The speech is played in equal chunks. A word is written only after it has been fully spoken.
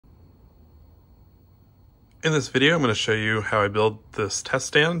In this video, I'm going to show you how I build this test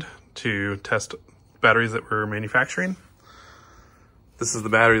stand to test batteries that we're manufacturing. This is the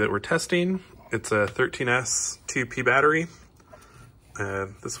battery that we're testing. It's a 13S 2P battery.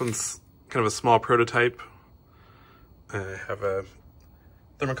 This one's kind of a small prototype. I have a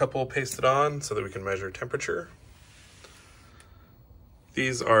thermocouple pasted on so that we can measure temperature.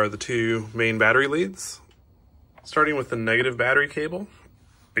 These are the two main battery leads. Starting with the negative battery cable,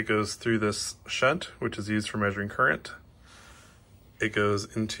 it goes through this shunt, which is used for measuring current. It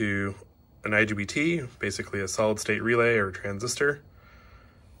goes into an IGBT, basically a solid state relay or transistor.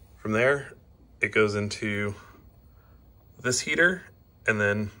 From there, it goes into this heater and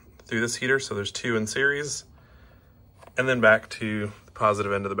then through this heater, so there's two in series, and then back to the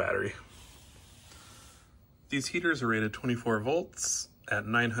positive end of the battery. These heaters are rated 24 volts at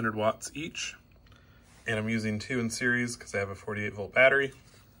 900 watts each, and I'm using two in series because I have a 48 volt battery.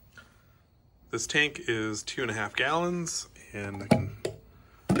 This tank is 2.5 gallons, and I can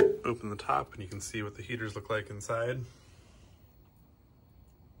open the top and you can see what the heaters look like inside.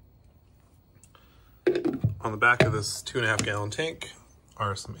 On the back of this 2.5 gallon tank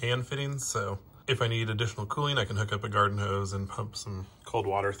are some AN fittings, so if I need additional cooling, I can hook up a garden hose and pump some cold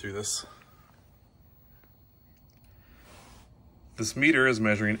water through this. This meter is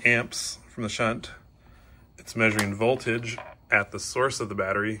measuring amps from the shunt. It's measuring voltage at the source of the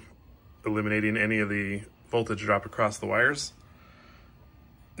battery, eliminating any of the voltage drop across the wires.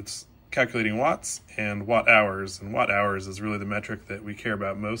 It's calculating watts and watt hours is really the metric that we care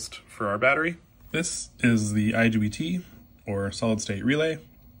about most for our battery. This is the IGBT, or solid state relay.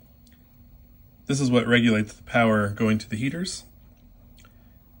 This is what regulates the power going to the heaters.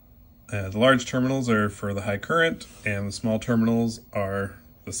 The large terminals are for the high current, and the small terminals are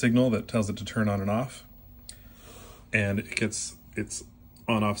the signal that tells it to turn on and off. And it gets its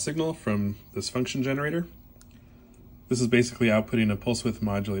on-off signal from this function generator. This is basically outputting a pulse width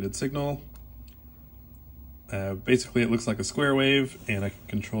modulated signal. Basically it looks like a square wave, and I can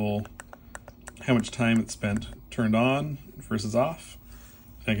control how much time it's spent turned on versus off.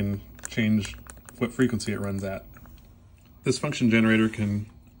 I can change what frequency it runs at. This function generator can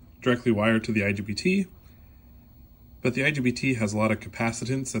directly wire to the IGBT, but the IGBT has a lot of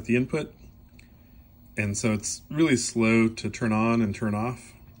capacitance at the input, and so it's really slow to turn on and turn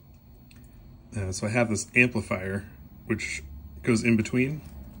off. So I have this amplifier which goes in between.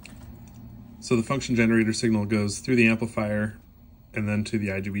 So the function generator signal goes through the amplifier and then to the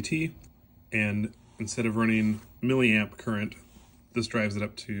IGBT, and instead of running milliamp current, this drives it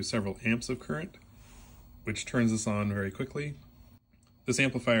up to several amps of current, which turns this on very quickly. This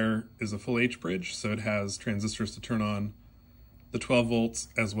amplifier is a full H-bridge, so it has transistors to turn on the 12 volts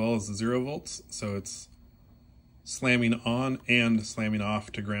as well as the 0 volts, so it's slamming on and slamming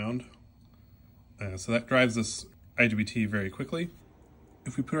off to ground. So that drives this IGBT very quickly.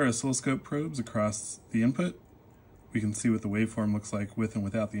 If we put our oscilloscope probes across the input, we can see what the waveform looks like with and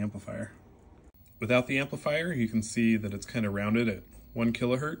without the amplifier. Without the amplifier, you can see that it's kind of rounded at 1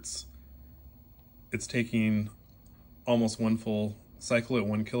 kilohertz. It's taking almost one full cycle at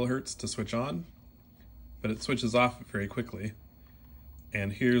 1 kilohertz to switch on, but it switches off very quickly.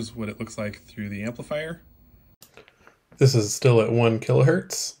 And here's what it looks like through the amplifier. This is still at 1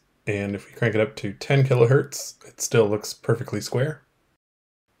 kilohertz, and if we crank it up to 10 kilohertz, it still looks perfectly square.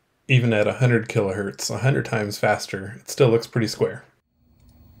 Even at 100 kilohertz, 100 times faster, it still looks pretty square.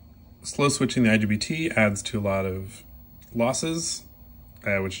 Slow switching the IGBT adds to a lot of losses,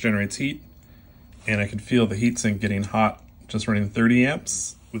 which generates heat, and I can feel the heatsink getting hot just running 30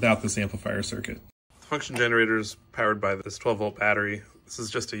 amps without this amplifier circuit. The function generator is powered by this 12 volt battery. This is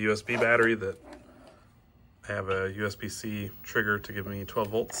just a USB battery that I have a USB-C trigger to give me 12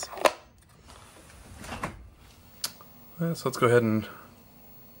 volts. So let's go ahead and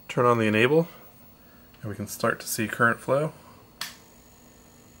turn on the enable, and we can start to see current flow.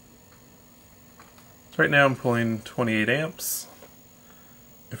 So right now I'm pulling 28 amps.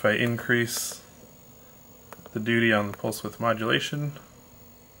 If I increase the duty on the pulse width modulation,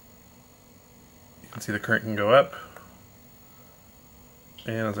 you can see the current can go up,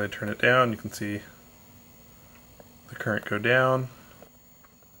 and as I turn it down, you can see the current go down.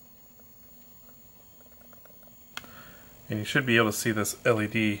 And you should be able to see this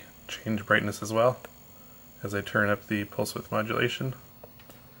LED change brightness as well as I turn up the pulse width modulation.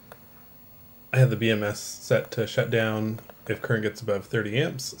 I had the BMS set to shut down if current gets above 30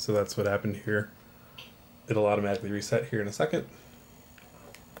 amps, so that's what happened here. It'll automatically reset here in a second.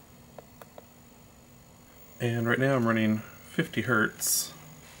 And right now I'm running 50 hertz.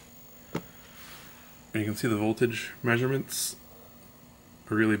 And you can see the voltage measurements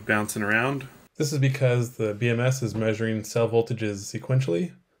are really bouncing around. This is because the BMS is measuring cell voltages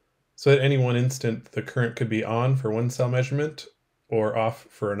sequentially, so at any one instant the current could be on for one cell measurement or off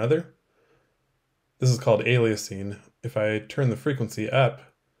for another. This is called aliasing. If I turn the frequency up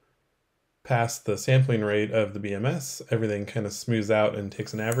past the sampling rate of the BMS, everything kind of smooths out and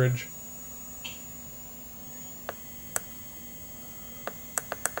takes an average.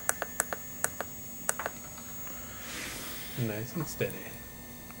 Nice and steady.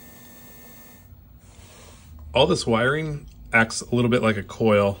 All this wiring acts a little bit like a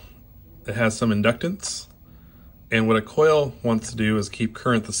coil. It has some inductance, and what a coil wants to do is keep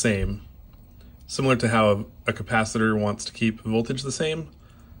current the same. Similar to how a capacitor wants to keep voltage the same,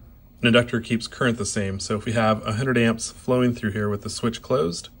 an inductor keeps current the same. So if we have 100 amps flowing through here with the switch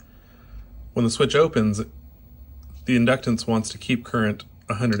closed, when the switch opens, the inductance wants to keep current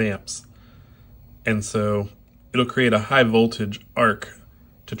 100 amps. And so it'll create a high voltage arc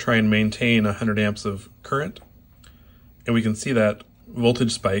to try and maintain 100 amps of current. And we can see that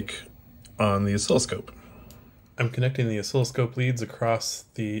voltage spike on the oscilloscope. I'm connecting the oscilloscope leads across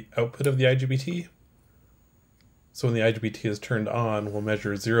the output of the IGBT. So when the IGBT is turned on, we'll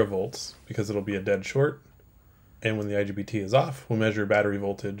measure 0 volts because it'll be a dead short. And when the IGBT is off, we'll measure battery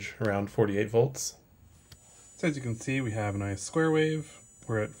voltage around 48 volts. So as you can see, we have a nice square wave.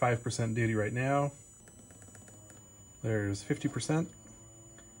 We're at 5% duty right now. There's 50%.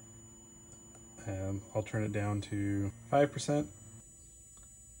 I'll turn it down to 5%.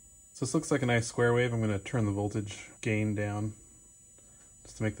 So this looks like a nice square wave. I'm going to turn the voltage gain down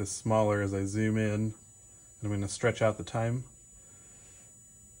just to make this smaller as I zoom in. And I'm going to stretch out the time.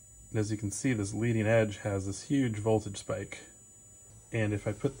 And as you can see, this leading edge has this huge voltage spike. And if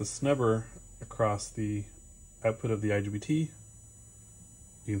I put the snubber across the output of the IGBT,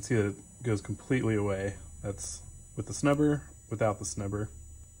 you can see that it goes completely away. That's with the snubber, without the snubber.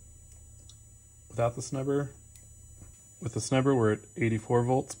 Without the snubber. With the snubber, we're at 84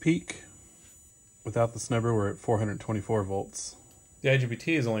 volts peak. Without the snubber, we're at 424 volts. The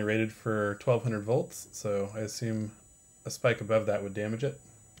IGBT is only rated for 1200 volts, so I assume a spike above that would damage it.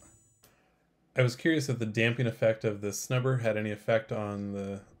 I was curious if the damping effect of the snubber had any effect on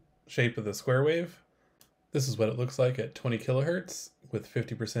the shape of the square wave. This is what it looks like at 20 kilohertz with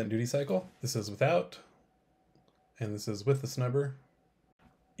 50% duty cycle. This is without, and this is with the snubber.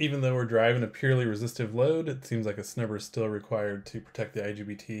 Even though we're driving a purely resistive load, it seems like a snubber is still required to protect the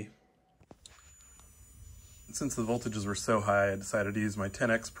IGBT. Since the voltages were so high, I decided to use my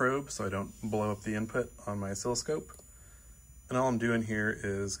 10x probe so I don't blow up the input on my oscilloscope. And all I'm doing here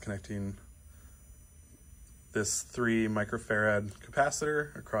is connecting this 3 microfarad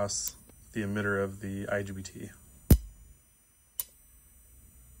capacitor across the emitter of the IGBT.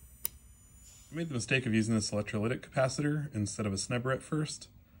 I made the mistake of using this electrolytic capacitor instead of a snubber at first.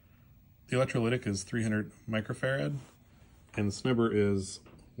 The electrolytic is 300 microfarad and the snubber is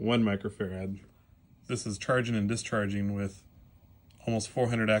 1 microfarad. This is charging and discharging with almost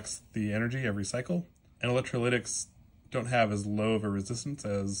 400x the energy every cycle. And electrolytics don't have as low of a resistance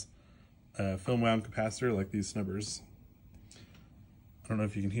as a film wound capacitor like these snubbers. I don't know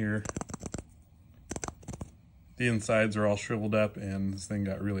if you can hear. The insides are all shriveled up and this thing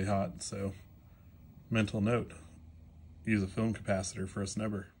got really hot, so mental note, use a film capacitor for a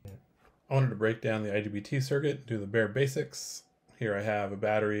snubber. I wanted to break down the IGBT circuit, do the bare basics. Here I have a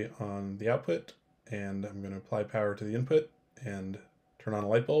battery on the output, and I'm going to apply power to the input and turn on a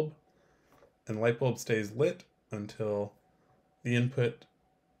light bulb. And the light bulb stays lit until the input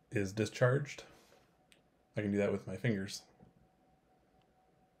is discharged. I can do that with my fingers.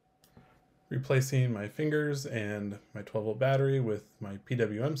 Replacing my fingers and my 12-volt battery with my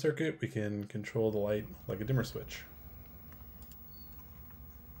PWM circuit, we can control the light like a dimmer switch.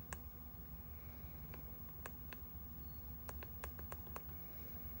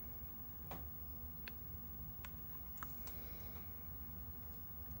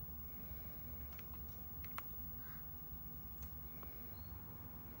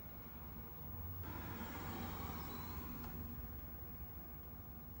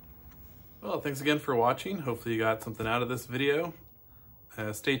 Well, thanks again for watching. Hopefully you got something out of this video.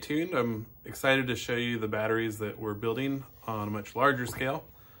 Stay tuned. I'm excited to show you the batteries that we're building on a much larger scale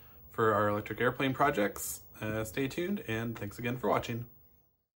for our electric airplane projects. Stay tuned, and thanks again for watching.